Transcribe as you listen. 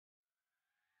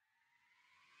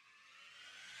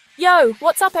Yo,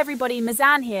 what's up everybody?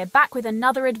 Mazan here, back with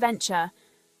another adventure.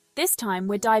 This time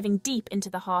we're diving deep into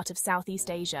the heart of Southeast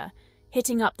Asia,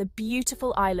 hitting up the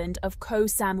beautiful island of Koh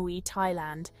Samui,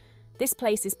 Thailand. This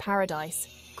place is paradise.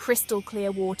 Crystal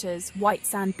clear waters, white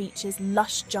sand beaches,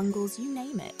 lush jungles, you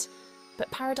name it.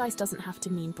 But paradise doesn't have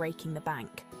to mean breaking the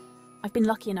bank. I've been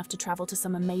lucky enough to travel to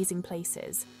some amazing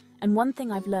places, and one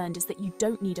thing I've learned is that you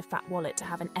don't need a fat wallet to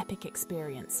have an epic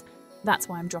experience. That's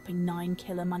why I'm dropping 9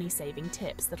 killer money-saving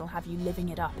tips that'll have you living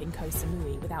it up in Koh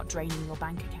Samui without draining your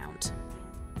bank account.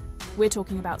 We're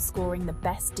talking about scoring the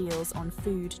best deals on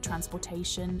food,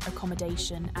 transportation,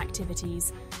 accommodation,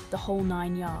 activities, the whole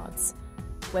 9 yards.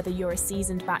 Whether you're a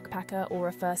seasoned backpacker or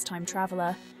a first-time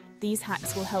traveller, these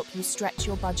hacks will help you stretch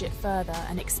your budget further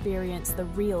and experience the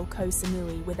real Koh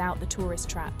Samui without the tourist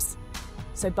traps.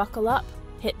 So buckle up,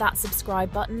 hit that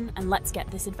subscribe button, and let's get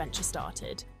this adventure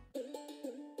started.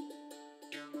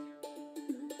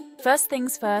 First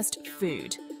things first,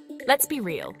 food. Let's be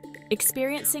real.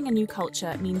 Experiencing a new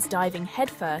culture means diving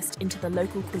headfirst into the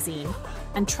local cuisine.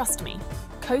 And trust me,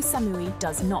 Koh Samui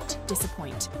does not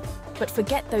disappoint. But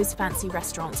forget those fancy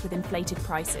restaurants with inflated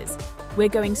prices. We're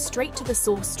going straight to the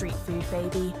source street food,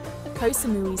 baby. Koh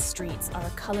Samui's streets are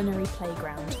a culinary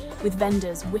playground, with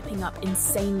vendors whipping up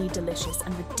insanely delicious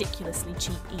and ridiculously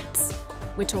cheap eats.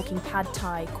 We're talking pad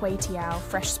thai, kway teow,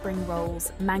 fresh spring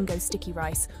rolls, mango sticky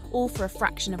rice, all for a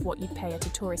fraction of what you'd pay at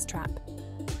a tourist trap.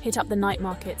 Hit up the night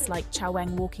markets like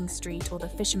Chaweng Walking Street or the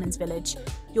Fisherman's Village.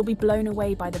 You'll be blown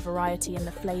away by the variety and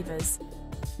the flavours.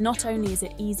 Not only is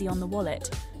it easy on the wallet,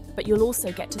 but you'll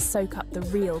also get to soak up the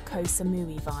real Koh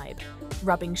Samui vibe,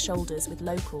 rubbing shoulders with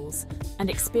locals and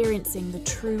experiencing the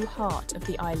true heart of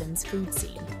the island's food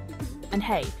scene. And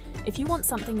hey, if you want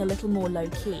something a little more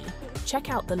low-key, check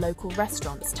out the local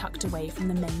restaurants tucked away from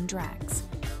the main drags.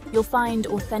 You'll find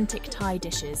authentic Thai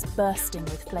dishes bursting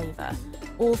with flavour,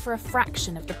 all for a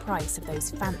fraction of the price of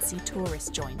those fancy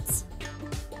tourist joints.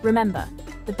 Remember,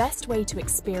 the best way to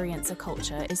experience a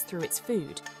culture is through its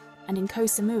food, and in Koh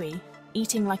Samui,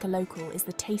 eating like a local is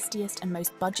the tastiest and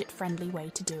most budget-friendly way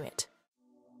to do it.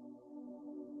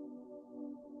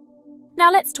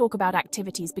 Now let's talk about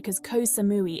activities, because Koh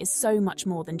Samui is so much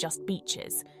more than just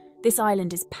beaches. This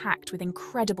island is packed with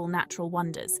incredible natural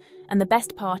wonders, and the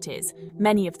best part is,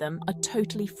 many of them are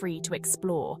totally free to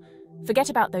explore.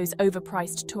 Forget about those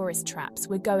overpriced tourist traps.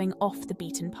 We're going off the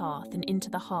beaten path and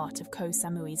into the heart of Koh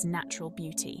Samui's natural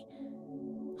beauty.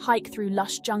 Hike through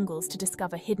lush jungles to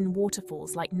discover hidden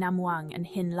waterfalls like Nam Muang and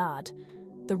Hin Lad.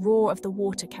 The roar of the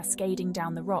water cascading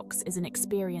down the rocks is an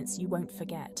experience you won't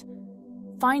forget.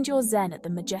 Find your zen at the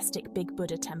majestic Big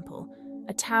Buddha Temple,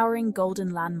 a towering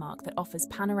golden landmark that offers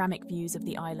panoramic views of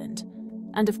the island.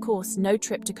 And of course, no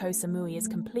trip to Koh Samui is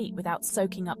complete without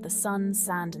soaking up the sun,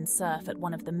 sand and surf at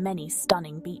one of the many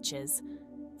stunning beaches.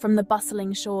 From the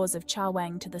bustling shores of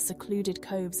Chaweng to the secluded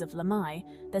coves of Lamai,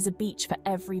 there's a beach for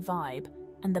every vibe.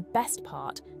 And the best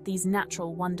part, these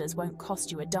natural wonders won't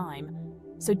cost you a dime.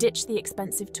 So ditch the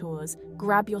expensive tours,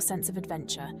 grab your sense of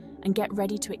adventure, and get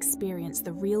ready to experience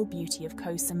the real beauty of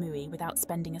Koh Samui without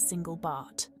spending a single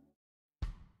baht.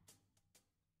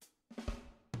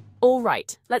 All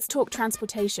right, let's talk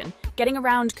transportation. Getting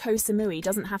around Koh Samui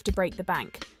doesn't have to break the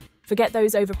bank. Forget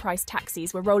those overpriced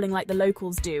taxis. We're rolling like the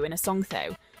locals do in a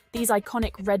songtho. These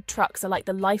iconic red trucks are like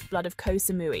the lifeblood of Koh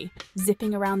Samui,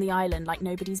 zipping around the island like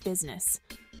nobody's business.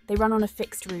 They run on a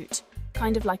fixed route,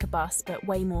 kind of like a bus, but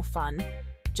way more fun.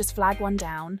 Just flag one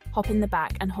down, hop in the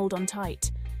back and hold on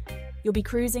tight. You'll be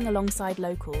cruising alongside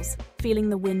locals, feeling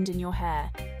the wind in your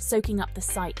hair, soaking up the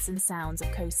sights and sounds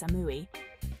of Koh Samui.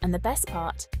 And the best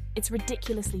part, it's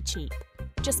ridiculously cheap.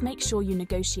 Just make sure you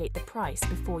negotiate the price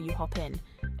before you hop in,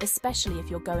 especially if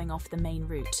you're going off the main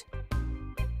route.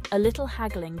 A little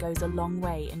haggling goes a long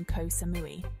way in Koh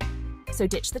Samui. So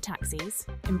ditch the taxis,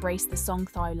 embrace the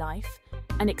Songthae life,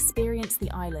 and experience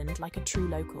the island like a true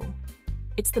local.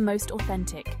 It's the most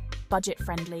authentic,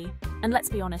 budget-friendly, and let's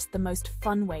be honest, the most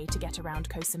fun way to get around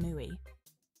Koh Samui.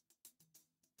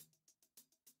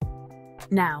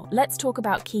 Now, let's talk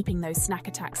about keeping those snack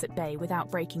attacks at bay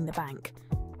without breaking the bank.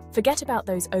 Forget about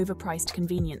those overpriced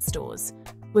convenience stores.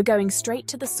 We're going straight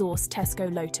to the source,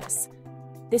 Tesco Lotus.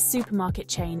 This supermarket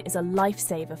chain is a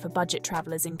lifesaver for budget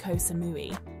travellers in Koh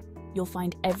Samui. You'll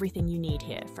find everything you need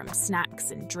here, from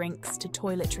snacks and drinks to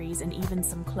toiletries and even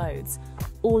some clothes,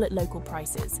 all at local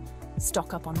prices.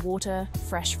 Stock up on water,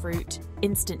 fresh fruit,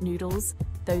 instant noodles.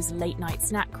 Those late-night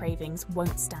snack cravings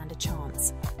won't stand a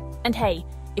chance. And hey,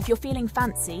 if you're feeling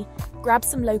fancy, grab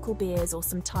some local beers or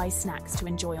some Thai snacks to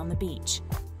enjoy on the beach.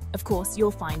 Of course,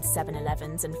 you'll find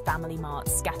 7-Elevens and Family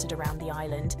Marts scattered around the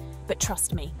island, but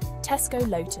trust me, Tesco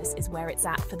Lotus is where it's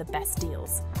at for the best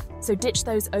deals. So ditch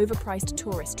those overpriced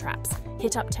tourist traps,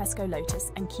 hit up Tesco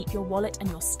Lotus and keep your wallet and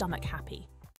your stomach happy.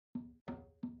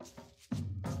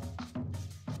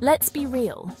 Let's be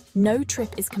real, no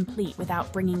trip is complete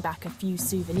without bringing back a few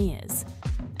souvenirs.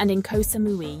 And in Koh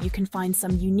Samui, you can find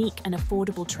some unique and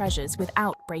affordable treasures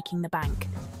without breaking the bank.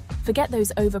 Forget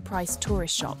those overpriced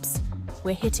tourist shops.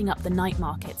 We're hitting up the night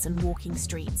markets and walking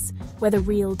streets, where the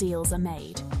real deals are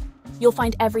made. You'll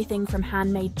find everything from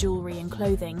handmade jewelry and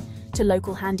clothing to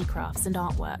local handicrafts and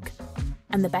artwork.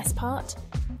 And the best part?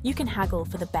 You can haggle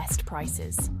for the best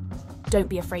prices. Don't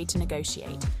be afraid to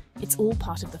negotiate. It's all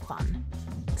part of the fun.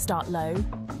 Start low,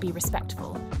 be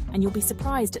respectful, and you'll be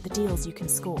surprised at the deals you can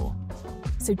score.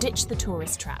 So ditch the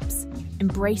tourist traps,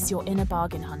 embrace your inner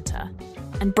bargain hunter,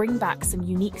 and bring back some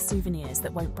unique souvenirs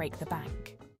that won't break the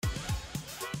bank.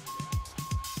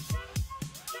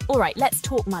 Alright, let's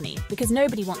talk money, because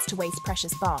nobody wants to waste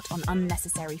precious baht on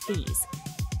unnecessary fees.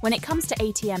 When it comes to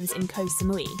ATMs in Koh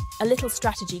Samui, a little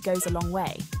strategy goes a long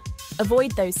way.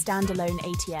 Avoid those standalone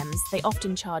ATMs, they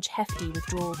often charge hefty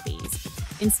withdrawal fees.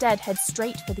 Instead, head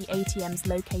straight for the ATMs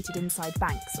located inside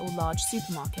banks or large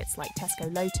supermarkets like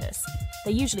Tesco Lotus.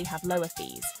 They usually have lower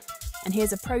fees. And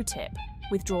here's a pro tip,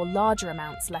 withdraw larger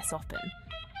amounts less often.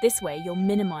 This way, you'll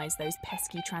minimize those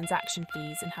pesky transaction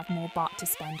fees and have more baht to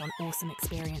spend on awesome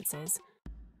experiences.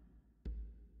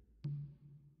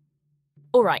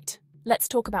 Alright, let's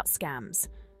talk about scams.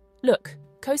 Look,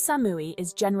 Koh Samui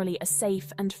is generally a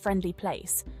safe and friendly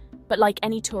place, but like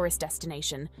any tourist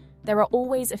destination, there are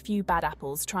always a few bad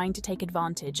apples trying to take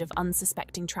advantage of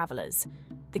unsuspecting travelers.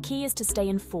 The key is to stay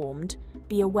informed,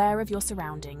 be aware of your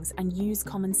surroundings, and use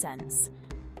common sense.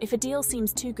 If a deal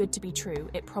seems too good to be true,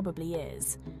 it probably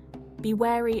is. Be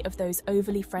wary of those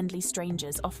overly friendly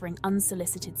strangers offering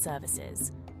unsolicited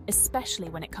services, especially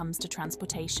when it comes to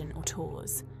transportation or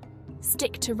tours.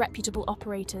 Stick to reputable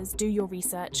operators, do your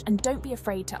research, and don't be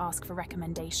afraid to ask for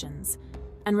recommendations.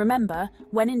 And remember,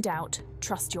 when in doubt,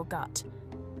 trust your gut.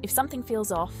 If something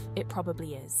feels off, it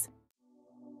probably is.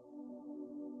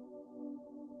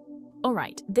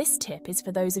 Alright, this tip is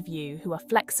for those of you who are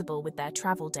flexible with their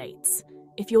travel dates.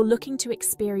 If you're looking to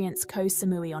experience Koh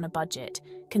Samui on a budget,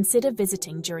 consider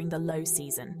visiting during the low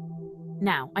season.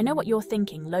 Now, I know what you're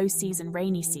thinking, low season,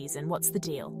 rainy season, what's the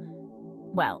deal?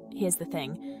 Well, here's the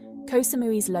thing. Koh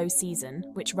Samui's low season,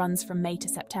 which runs from May to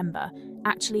September,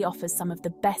 actually offers some of the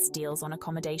best deals on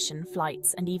accommodation,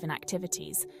 flights, and even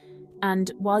activities.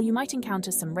 And while you might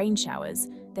encounter some rain showers,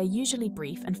 they're usually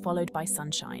brief and followed by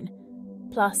sunshine.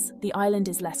 Plus, the island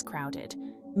is less crowded,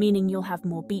 meaning you'll have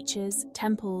more beaches,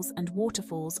 temples, and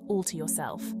waterfalls all to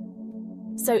yourself.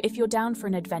 So if you're down for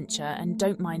an adventure and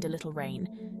don't mind a little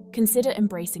rain, consider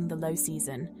embracing the low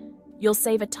season. You'll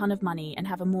save a ton of money and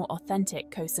have a more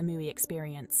authentic Koh Samui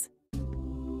experience.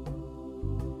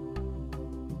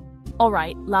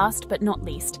 Alright, last but not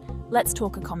least, let's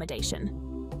talk accommodation.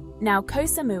 Now, Koh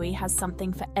Samui has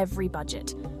something for every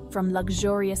budget, from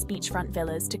luxurious beachfront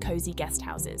villas to cozy guest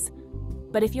houses.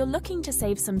 But if you're looking to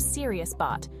save some serious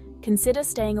baht, consider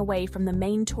staying away from the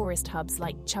main tourist hubs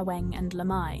like Chaweng and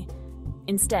Lamai.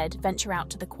 Instead, venture out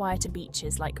to the quieter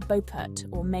beaches like Boput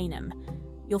or Mainam.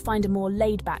 You'll find a more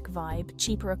laid-back vibe,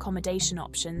 cheaper accommodation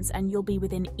options, and you'll be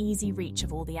within easy reach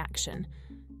of all the action.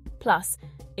 Plus,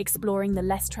 exploring the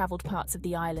less-travelled parts of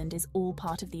the island is all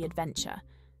part of the adventure.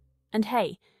 And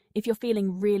hey, if you're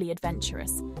feeling really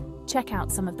adventurous, check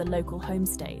out some of the local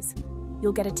homestays.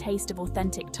 You'll get a taste of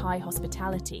authentic Thai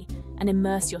hospitality and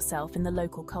immerse yourself in the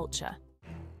local culture.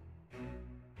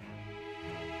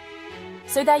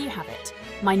 So there you have it,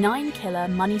 my 9 killer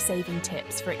money-saving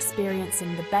tips for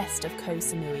experiencing the best of Koh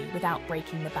Samui without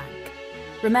breaking the bank.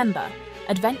 Remember,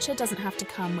 adventure doesn't have to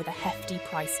come with a hefty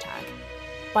price tag.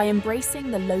 By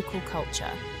embracing the local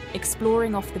culture,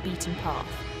 exploring off the beaten path,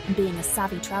 and being a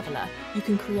savvy traveller, you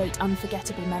can create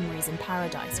unforgettable memories in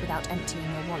paradise without emptying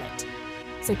your wallet.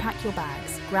 So pack your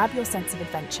bags, grab your sense of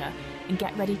adventure, and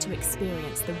get ready to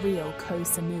experience the real Koh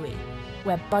Samui,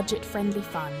 where budget-friendly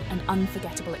fun and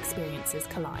unforgettable experiences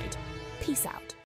collide. Peace out.